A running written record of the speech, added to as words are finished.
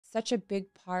such a big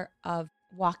part of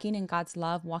walking in God's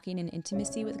love, walking in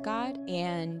intimacy with God,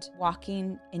 and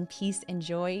walking in peace and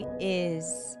joy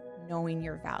is knowing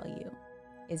your value,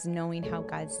 is knowing how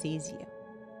God sees you,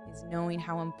 is knowing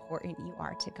how important you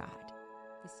are to God.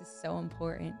 This is so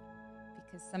important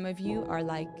because some of you are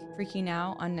like freaking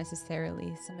out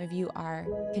unnecessarily. Some of you are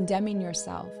condemning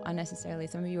yourself unnecessarily.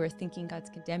 Some of you are thinking God's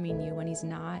condemning you when he's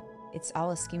not. It's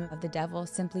all a scheme of the devil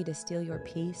simply to steal your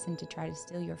peace and to try to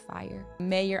steal your fire.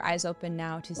 May your eyes open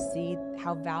now to see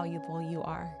how valuable you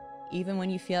are, even when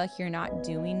you feel like you're not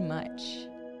doing much.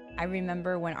 I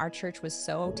remember when our church was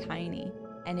so tiny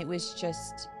and it was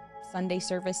just Sunday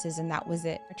services and that was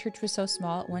it. Our church was so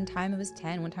small. At one time it was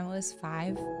 10, one time it was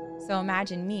 5. So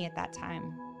imagine me at that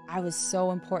time. I was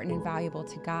so important and valuable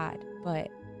to God, but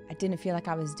I didn't feel like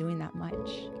I was doing that much.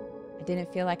 I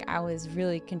didn't feel like I was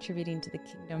really contributing to the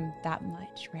kingdom that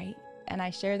much, right? And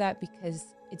I share that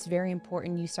because it's very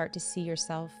important you start to see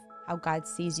yourself how God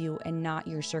sees you and not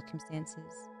your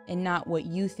circumstances and not what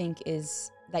you think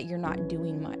is that you're not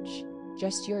doing much.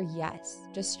 Just your yes,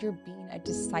 just your being a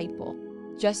disciple,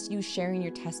 just you sharing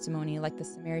your testimony like the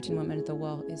Samaritan woman at the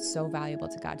well is so valuable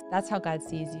to God. That's how God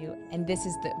sees you. And this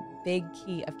is the big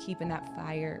key of keeping that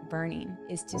fire burning,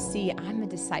 is to see I'm a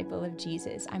disciple of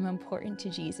Jesus. I'm important to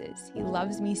Jesus. He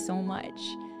loves me so much.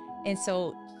 And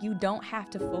so you don't have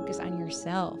to focus on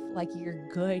yourself. Like you're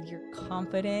good, you're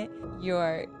confident,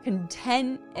 you're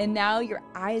content. And now your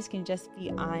eyes can just be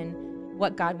on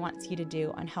what God wants you to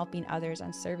do, on helping others,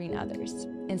 on serving others.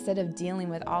 Instead of dealing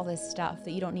with all this stuff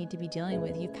that you don't need to be dealing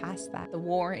with, you've passed that. The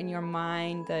war in your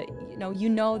mind, you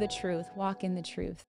know the truth, walk in the truth.